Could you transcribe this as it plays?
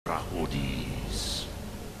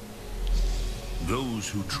Those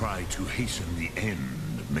who try to hasten the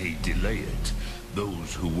end may delay it.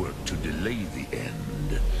 Those who work to delay the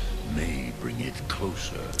end may bring it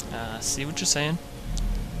closer. See what you're saying?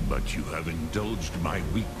 But you have indulged my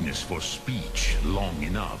weakness for speech long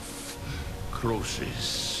enough.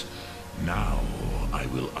 Croesus, now I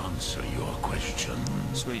will answer your question.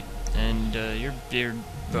 Sweet. And your beard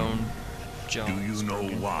bone jaw. Do you know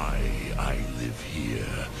why I live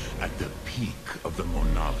here at the peak of the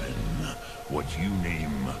Monavin? What you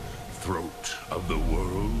name throat of the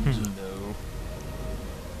world? No.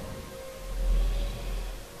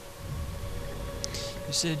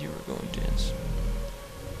 You said you were going to dance.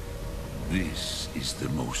 This is the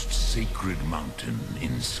most sacred mountain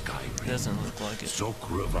in Skyrim. Doesn't look like it.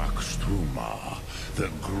 Sokravakstruma, the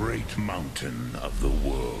great mountain of the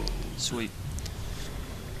world. Sweet.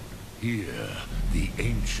 Here, the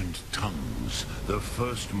ancient tongues, the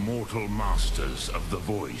first mortal masters of the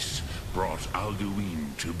voice, brought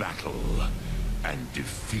Alduin to battle and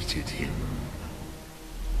defeated him.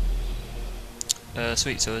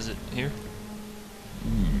 Sweet, so is it here?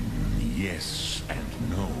 Yes and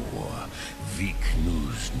no.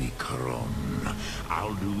 Viknus Nikaron.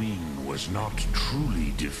 Alduin was not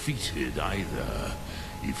truly defeated either.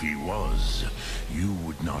 If he was, you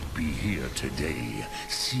would not be here today,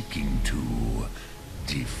 seeking to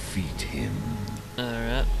defeat him.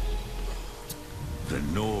 Alright. The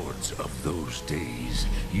Nords of those days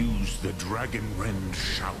used the Dragonrend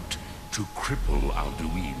shout to cripple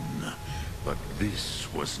Alduin, but this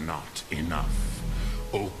was not enough.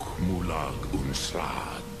 Ok Mulag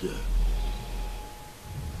Unslad.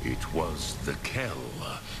 It was the Kell,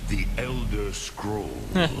 the Elder Scroll.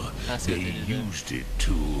 They used it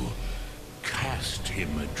to cast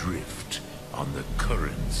him adrift on the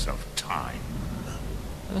currents of time.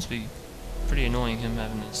 That must be pretty annoying, him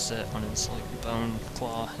having it set on his like bone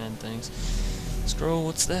claw and things. Scroll,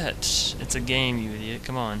 what's that? It's a game, you idiot.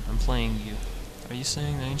 Come on, I'm playing you. Are you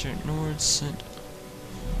saying the ancient Nords sent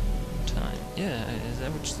time? Yeah, is that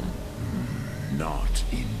what you're saying? Not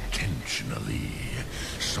intentionally.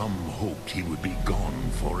 Some hoped he would be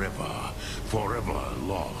gone forever. Forever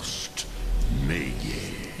lost.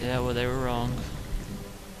 Mege. Yeah, well, they were wrong.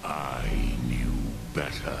 I knew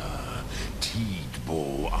better.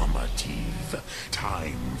 Tidbo Amativ.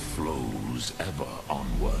 Time flows ever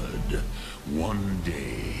onward. One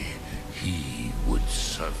day, he would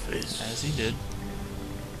surface. As he did.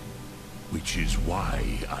 Which is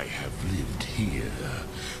why I have lived here.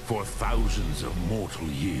 For thousands of mortal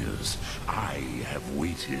years, I have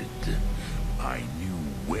waited. I knew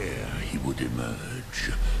where he would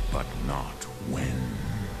emerge, but not when.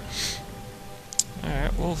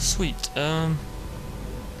 Alright, well, sweet. Yeah,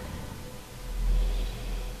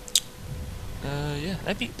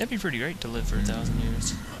 that'd be pretty great to live for 1,000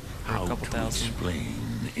 years. Or a couple thousand.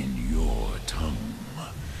 Explain in your tongue?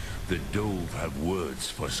 The Dove have words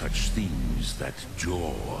for such things that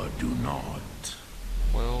Jor do not.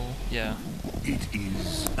 Well, yeah. It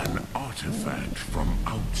is an artifact from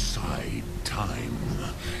outside time.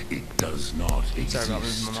 It does not exist. Sorry about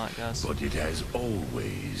moving my mic, guys. But it has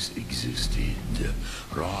always existed.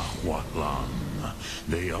 Rahwatlan.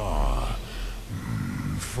 They are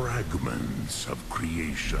fragments of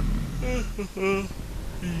creation. The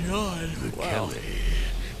Kelly.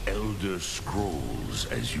 Elder Scrolls,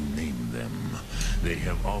 as you name them, they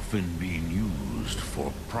have often been used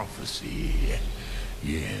for prophecy.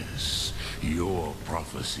 Yes, your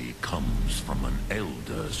prophecy comes from an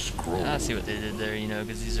Elder Scroll. I see what they did there, you know,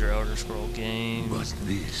 because these are Elder Scroll games. But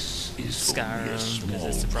this is Skyrim, only a small because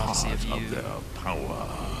it's the prophecy part of you. of their power.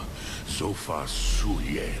 Sofa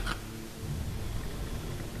Suye.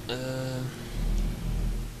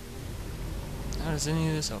 How does any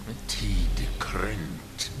of this help me? Tid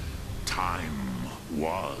Krent. Time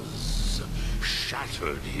was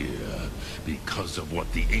shattered here because of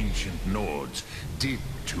what the ancient Nords did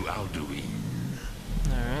to Alduin.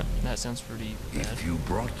 Alright, that sounds pretty bad. If you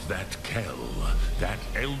brought that Kell, that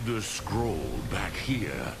Elder Scroll back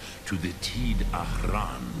here to the Tid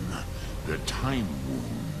Ahran, the Time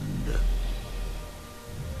Wound,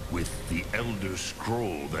 with the Elder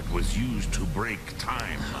Scroll that was used to break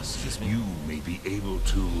time, you may be able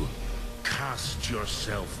to cast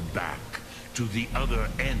yourself back to the other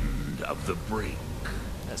end of the break.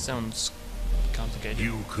 That sounds complicated.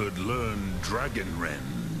 You could learn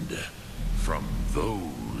Dragonrend from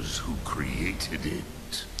those who created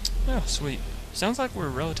it. Oh, sweet. Sounds like we're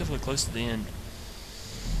relatively close to the end.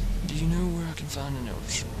 Do you know where I can find an Elder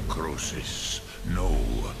Scroll? Croesus, no.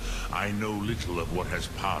 I know little of what has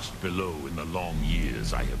passed below in the long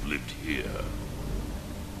years I have lived here.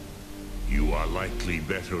 You You are likely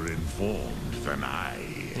better informed than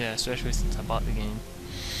I. Yeah, especially since I bought the game.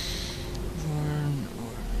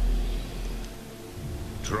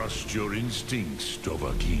 Trust your instincts,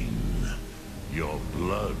 Dovahkiin. Your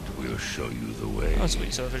blood will show you the way. Oh,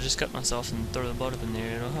 sweet. So if I just cut myself and throw the blood up in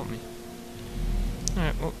there, it'll help me.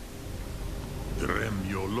 Alright, well.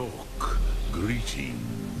 Drem-Yolok,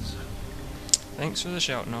 greetings. Thanks for the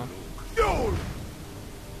shout, no. No!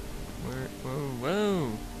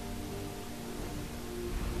 Whoa.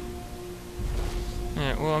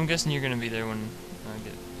 Alright, well, I'm guessing you're gonna be there when I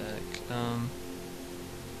get back.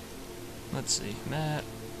 Let's see. Map.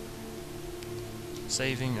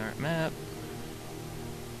 Saving. Alright, map.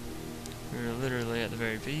 We're literally at the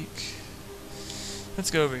very peak. Let's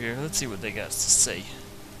go over here. Let's see what they got to say.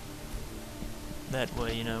 That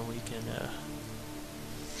way, you know, we can,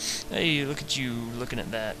 hey, look at you looking at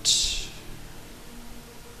that.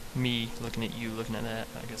 Me looking at you looking at that,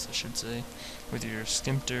 I guess I should say. With your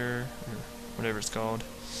skimter, or whatever it's called.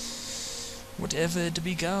 Whatever it to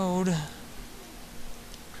be called.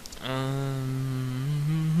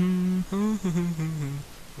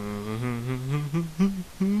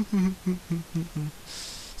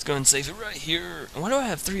 Let's go and save it right here. Why do I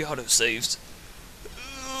have 3 autosaves?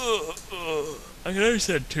 I could have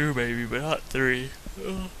said 2 maybe, but not 3.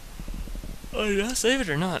 Oh, did I save it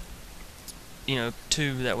or not? You know,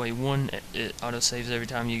 2, that way 1 it autosaves every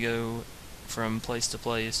time you go from place to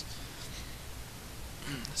place.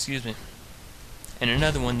 Excuse me. And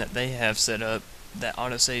another one that they have set up that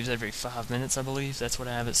autosaves every 5 minutes, I believe. That's what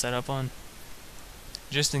I have it set up on.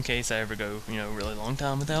 Just in case I ever go, you know, a really long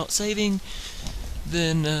time without saving,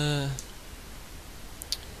 then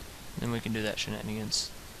we can do that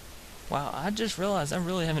shenanigans. Wow, I just realized I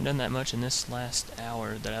really haven't done that much in this last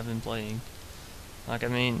hour that I've been playing. Like, I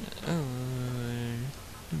mean,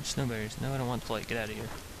 snowberries. No, I don't want the plate. Get out of here.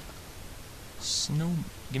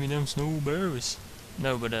 Give me them snowberries.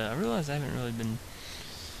 No, but I realized I haven't really been,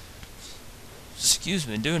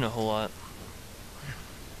 doing a whole lot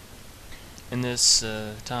in this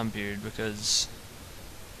time period, because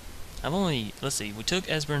I've only, let's see, we took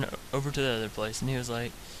Esbern over to the other place, and he was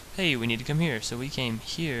like, hey, we need to come here, so we came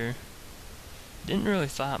here. Didn't really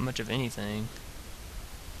fight much of anything,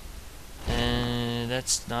 and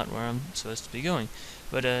that's not where I'm supposed to be going,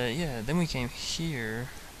 but yeah, then we came here,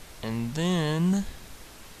 and then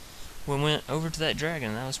we went over to that dragon,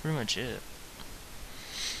 and that was pretty much it.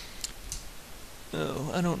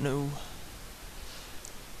 Oh, I don't know.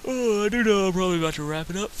 Oh, I do know I'm probably about to wrap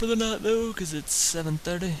it up for the night, though, because it's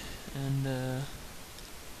 7:30, and,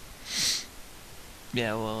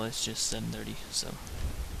 yeah, well, it's just 7:30, so.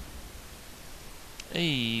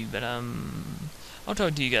 Hey, but, I'll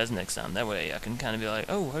talk to you guys next time. That way I can kind of be like,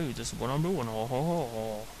 oh, hey, this is what I'm doing.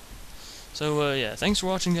 So, yeah, thanks for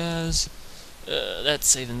watching, guys. That's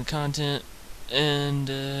saving the content, and,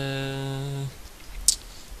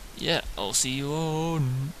 yeah, I'll see you all.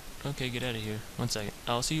 Okay, get out of here. 1 second.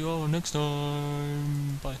 I'll see you all next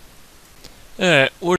time. Bye. Alright,